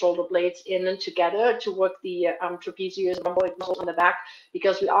drawing the shoulder blades in and together to work the trapezius and rhomboid muscles on the back,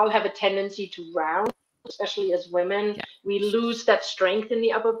 because we all have a tendency to round, especially as women. Yeah. We lose that strength in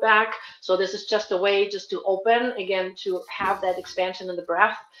the upper back. So this is just a way just to open, again, to have that expansion in the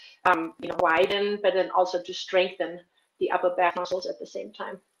breath, widen, but then also to strengthen the upper back muscles at the same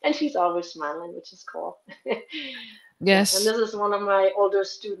time. And she's always smiling, which is cool. Yes. And this is one of my older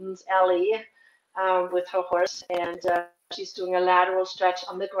students, Ellie, with her horse, and she's doing a lateral stretch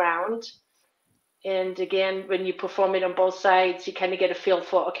on the ground. And again, when you perform it on both sides, you kind of get a feel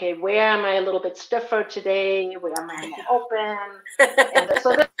for, okay, where am I a little bit stiffer today? Where am I more open? And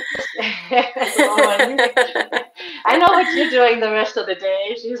so I know what you're doing the rest of the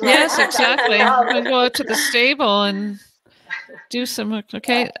day. She's like, yes, exactly. We go out to the stable and do some,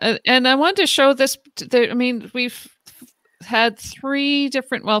 okay. And I want to show this. I mean, we've had four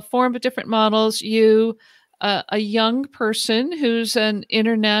different models. You, a young person who's an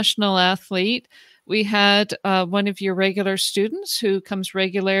international athlete. We had one of your regular students who comes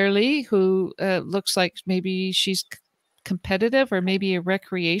regularly, who looks like maybe she's competitive or maybe a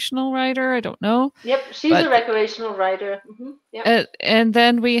recreational rider. I don't know. Yep, she's a recreational rider. Yep. And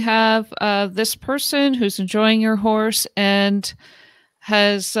then we have this person who's enjoying your horse and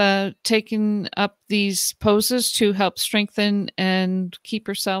has taken up these poses to help strengthen and keep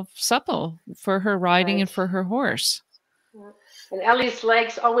herself supple for her riding and for her horse. Yeah. And Ellie's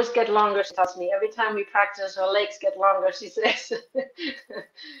legs always get longer, she tells me. Every time we practice, her legs get longer, she says.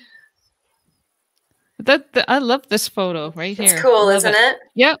 I love this photo right here. It's cool, isn't it?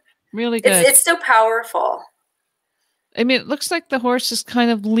 Yep, really good. It's so powerful. I mean, it looks like the horse is kind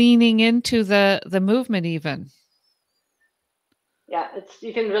of leaning into the movement even. Yeah,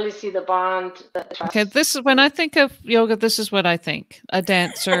 you can really see the bond. The trust. Okay, this is when I think of yoga. This is what I think: a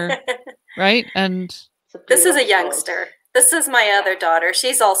dancer, right? And this is a youngster. This is my other daughter.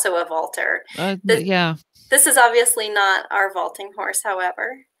 She's also a vaulter. Yeah. This is obviously not our vaulting horse,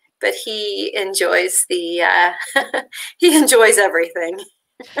 however, but he enjoys he enjoys everything.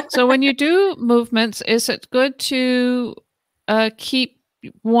 So when you do movements, is it good to keep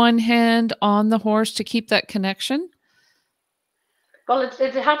one hand on the horse to keep that connection? Well,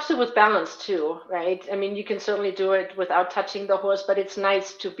 it helps you with balance too, right? I mean, you can certainly do it without touching the horse, but it's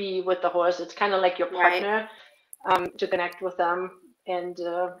nice to be with the horse. It's kind of like your partner, to connect with them. And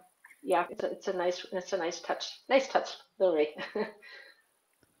yeah, it's a nice touch, Lily.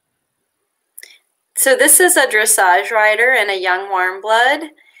 So this is a dressage rider and a young warm blood.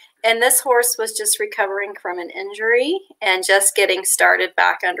 And this horse was just recovering from an injury and just getting started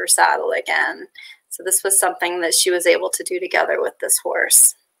back under saddle again. So this was something that she was able to do together with this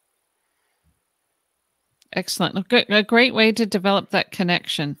horse. Excellent. A great way to develop that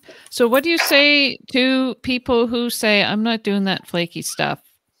connection. So what do you say to people who say, I'm not doing that flaky stuff?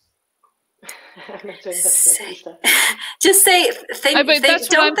 Just say,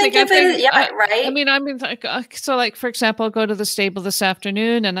 don't think of it. Yeah, right. I mean, so like, for example, I'll go to the stable this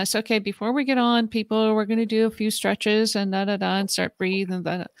afternoon and I say, okay, before we get on, people, we're going to do a few stretches and and start breathing.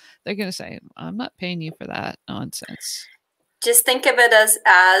 They're going to say, I'm not paying you for that nonsense. Just think of it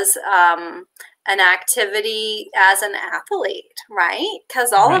as an activity as an athlete, right?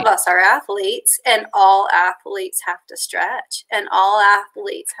 Because all of us are athletes, and all athletes have to stretch, and all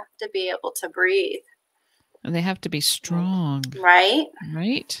athletes have to be able to breathe. And they have to be strong. Right?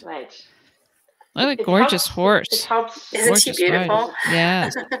 Right. What a gorgeous horse. It helps. Isn't she beautiful? Yeah,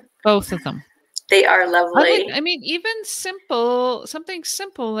 both of them. They are lovely. I mean, even something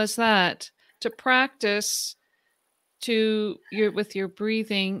simple as that, to practice with your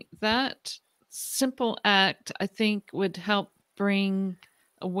breathing, that simple act, I think, would help bring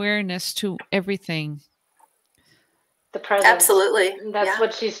awareness to everything. The presence. Absolutely. That's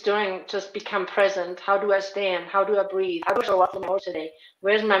what she's doing. Just become present. How do I stand? How do I breathe? How do I show up for my horse today?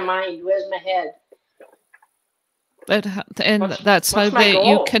 Where's my mind? Where's my head? That's how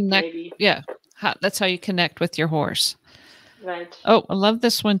you connect. Maybe. Yeah. That's how you connect with your horse. Right. Oh, I love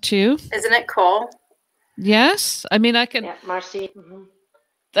this one too. Isn't it cool? Yes. I mean, I can. Yeah, Marcy. Mm-hmm.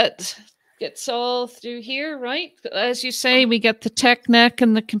 That gets all through here, right? As you say, we get the tech neck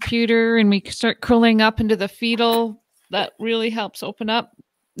and the computer, and we start curling up into the fetal. That really helps open up.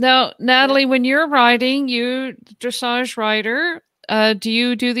 Now, Natalie, when you're riding, you dressage rider, do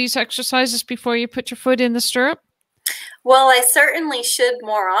you do these exercises before you put your foot in the stirrup? Well, I certainly should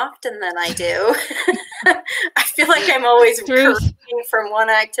more often than I do. I feel like I'm always curving from one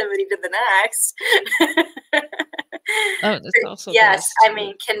activity to the next. Oh, that's also yes, I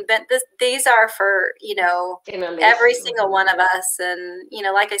mean, these are for, every single one of us. And,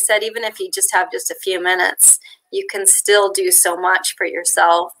 like I said, even if you just have just a few minutes, you can still do so much for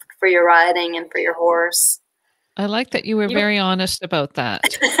yourself, for your riding, and for your horse. I like that you were very honest about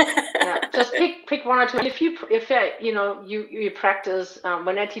that. Yeah, just pick one or two. If you practice,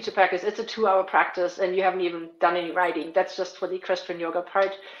 when I teach a practice, it's a 2-hour practice, and you haven't even done any riding. That's just for the equestrian yoga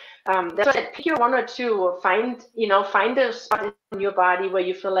part. That's why I said, pick your one or two, or find a spot in your body where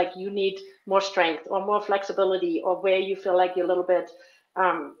you feel like you need more strength or more flexibility, or where you feel like you're a little bit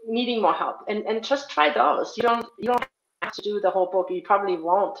needing more help, and just try those. You don't have to do the whole book. You probably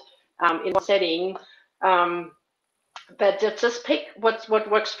won't in one setting. But just pick what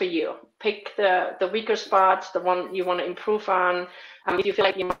works for you. Pick the weaker spots, the one you want to improve on. If you feel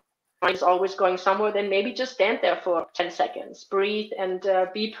like your mind is always going somewhere, then maybe just stand there for 10 seconds, breathe, and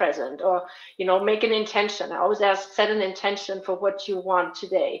be present. Or, make an intention. I always set an intention for what you want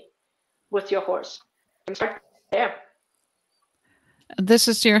today with your horse. And start there. This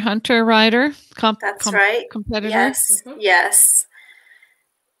is your hunter rider? That's right. Competitor? Yes, yes.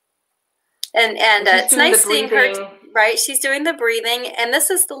 And it's nice seeing her, right? She's doing the breathing, and this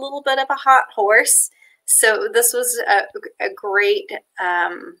is a little bit of a hot horse. So this was a great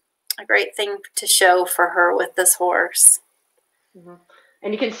thing to show for her with this horse. Mm-hmm.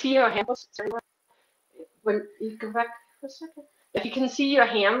 And you can see her hands. When you go back for a second, if you can see your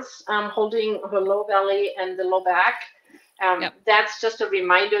hands holding her low belly and the low back, that's just a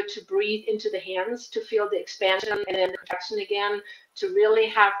reminder to breathe into the hands, to feel the expansion and then the contraction again, to really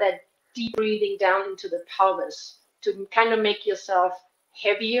have that deep breathing down into the pelvis, to kind of make yourself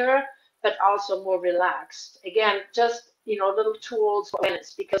heavier, but also more relaxed. Again, just, little tools for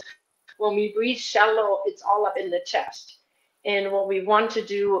awareness, because when we breathe shallow, it's all up in the chest. And what we want to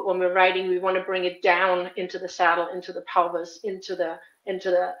do when we're riding, we want to bring it down into the saddle, into the pelvis, into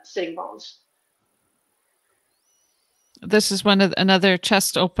the sitting bones. This is another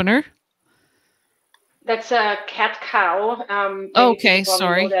chest opener. That's a cat-cow. Okay,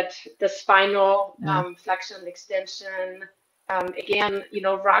 sorry. That the spinal flexion and extension. Again,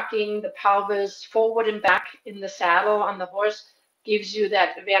 rocking the pelvis forward and back in the saddle on the horse gives you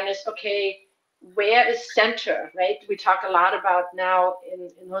that awareness. Okay, where is center, right? We talk a lot about now in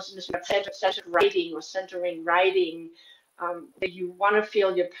horse industry about center riding or centering riding. That you want to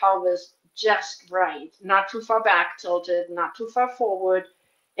feel your pelvis just right, not too far back tilted, not too far forward.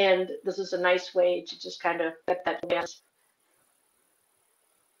 And this is a nice way to just kind of get that awareness.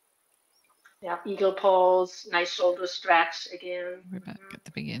 Yeah, eagle pose, nice shoulder stretch again. We're back at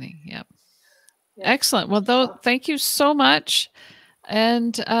the beginning. Yep. Yeah. Excellent. Well, thank you so much.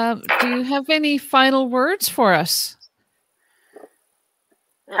 And do you have any final words for us?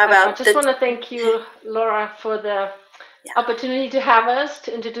 How about I just want to thank you, Laura, for the opportunity to have us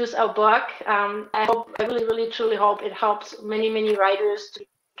to introduce our book. I really, really, truly hope it helps many, many riders to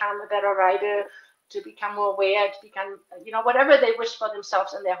become a better rider, to become more aware, to become, you know, whatever they wish for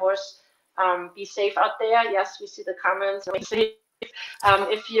themselves and their horse. Be safe out there. Yes, we see the comments. And we see,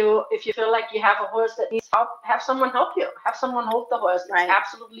 if you feel like you have a horse that needs help, have someone help you. Have someone hold the horse. It's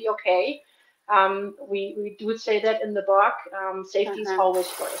absolutely okay. We do say that in the book. Safety is always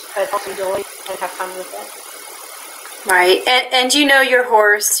first, but also enjoy and have fun with it. Right, and you know your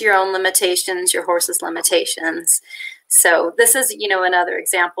horse, your own limitations, your horse's limitations. So this is, you know, another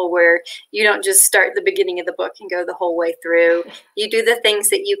example where you don't just start the beginning of the book and go the whole way through. You do the things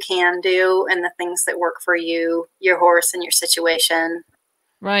that you can do and the things that work for you, your horse, and your situation.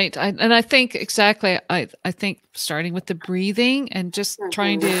 Right. And I think exactly, I think starting with the breathing and just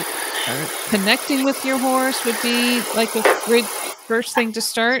trying to connecting with your horse would be like a great first thing to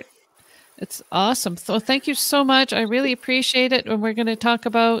start. It's awesome. So thank you so much. I really appreciate it. And we're going to talk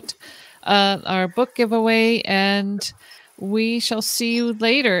about our book giveaway, and we shall see you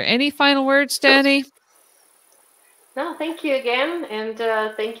later. Any final words, Danny? No, thank you again. And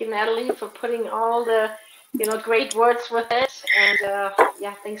thank you, Natalie, for putting all the, you know, great words with it. And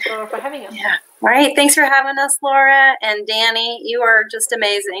yeah, thanks for having us. Yeah. All right. Thanks for having us, Laura and Danny. You are just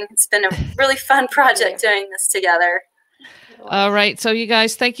amazing. It's been a really fun project doing this together. All right. So you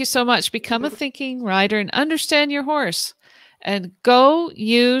guys, thank you so much. Become a thinking rider and understand your horse, and go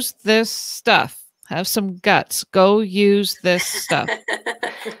use this stuff. Have some guts. Go use this stuff.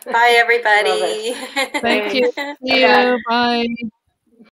 Bye, everybody. Thank you. See you. Bye.